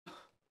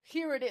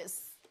here it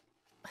is.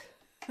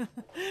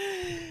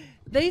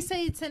 They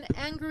say it's an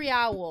angry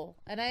owl,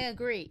 and I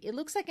agree. It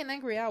looks like an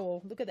angry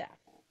owl. Look at that.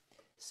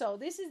 So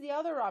this is the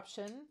other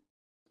option,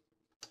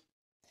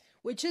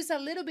 which is a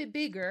little bit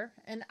bigger,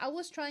 and I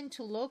was trying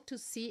to look to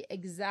see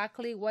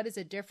exactly what is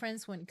the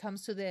difference when it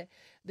comes to the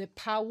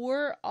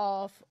power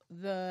of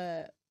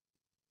the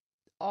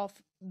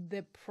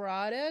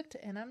product,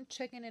 and I'm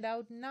checking it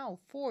out now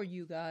for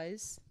you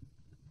guys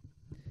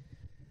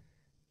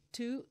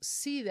to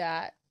see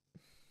that,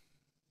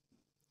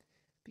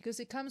 because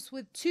it comes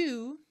with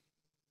two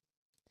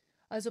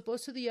as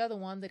opposed to the other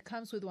one that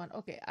comes with one.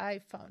 Okay, I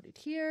found it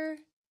here.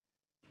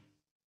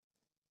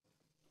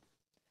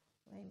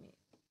 Let me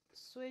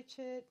switch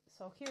it.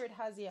 So here it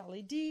has the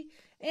LED,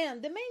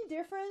 and the main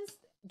difference,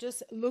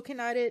 just looking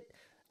at it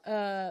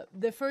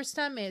the first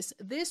time, is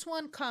this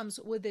one comes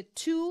with the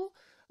two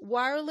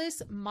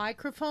wireless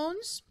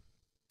microphones,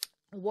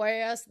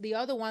 whereas the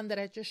other one that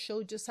I just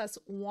showed just has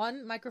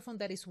one microphone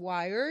that is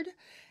wired.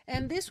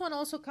 And this one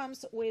also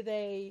comes with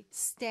a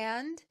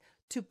stand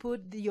to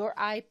put your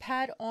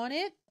iPad on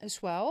it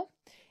as well.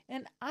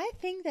 And I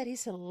think that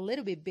is a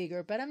little bit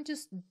bigger, but I'm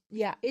just,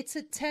 yeah, it's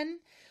a 10,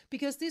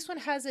 because this one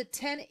has a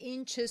 10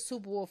 inches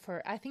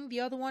subwoofer. I think the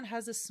other one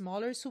has a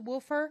smaller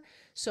subwoofer,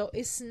 so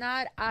it's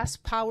not as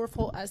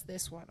powerful as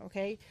this one,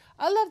 okay?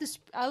 I love this.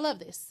 I love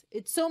this.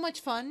 It's so much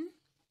fun.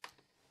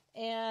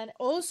 And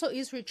also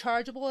is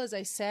rechargeable, as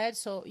I said,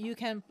 so you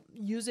can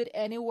use it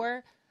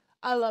anywhere.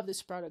 I love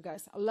this product,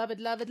 guys. I love it,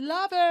 love it,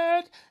 love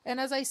it. And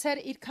as I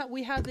said,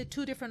 we have the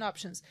two different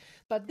options,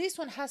 but this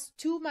one has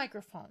two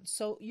microphones,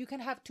 so you can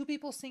have two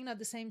people singing at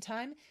the same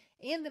time,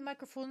 and the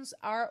microphones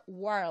are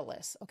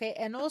wireless, okay?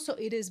 And also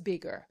it is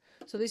bigger,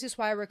 so this is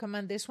why I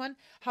recommend this one.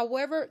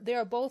 However, they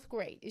are both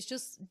great. It's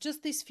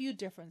just these few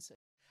differences.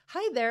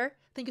 Hi there,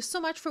 thank you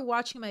so much for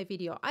watching my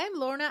video. I am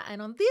Lorna,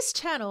 and on this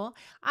channel,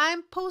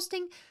 I'm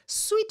posting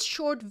sweet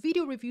short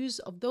video reviews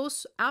of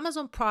those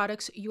Amazon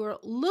products you're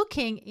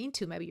looking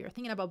into. Maybe you're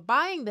thinking about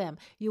buying them.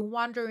 You're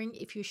wondering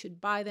if you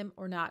should buy them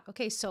or not.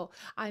 Okay, so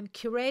I'm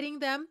curating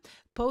them,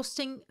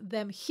 posting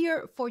them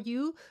here for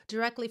you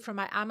directly from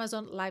my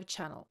Amazon live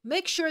channel.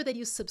 Make sure that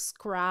you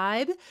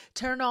subscribe,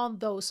 turn on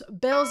those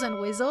bells and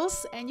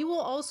whistles, and you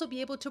will also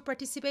be able to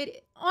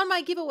participate on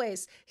my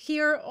giveaways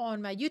here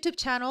on my YouTube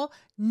channel,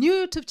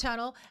 new YouTube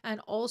channel,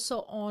 and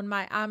also on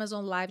my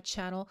Amazon live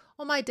channel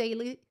on my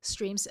daily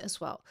streams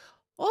as well.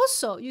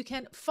 Also, you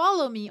can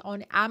follow me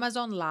on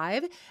Amazon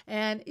Live,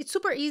 and it's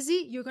super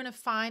easy. You're going to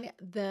find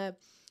the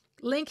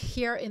link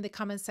here in the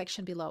comment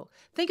section below.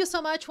 Thank you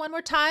so much one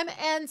more time,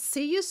 and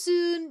see you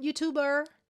soon, YouTuber.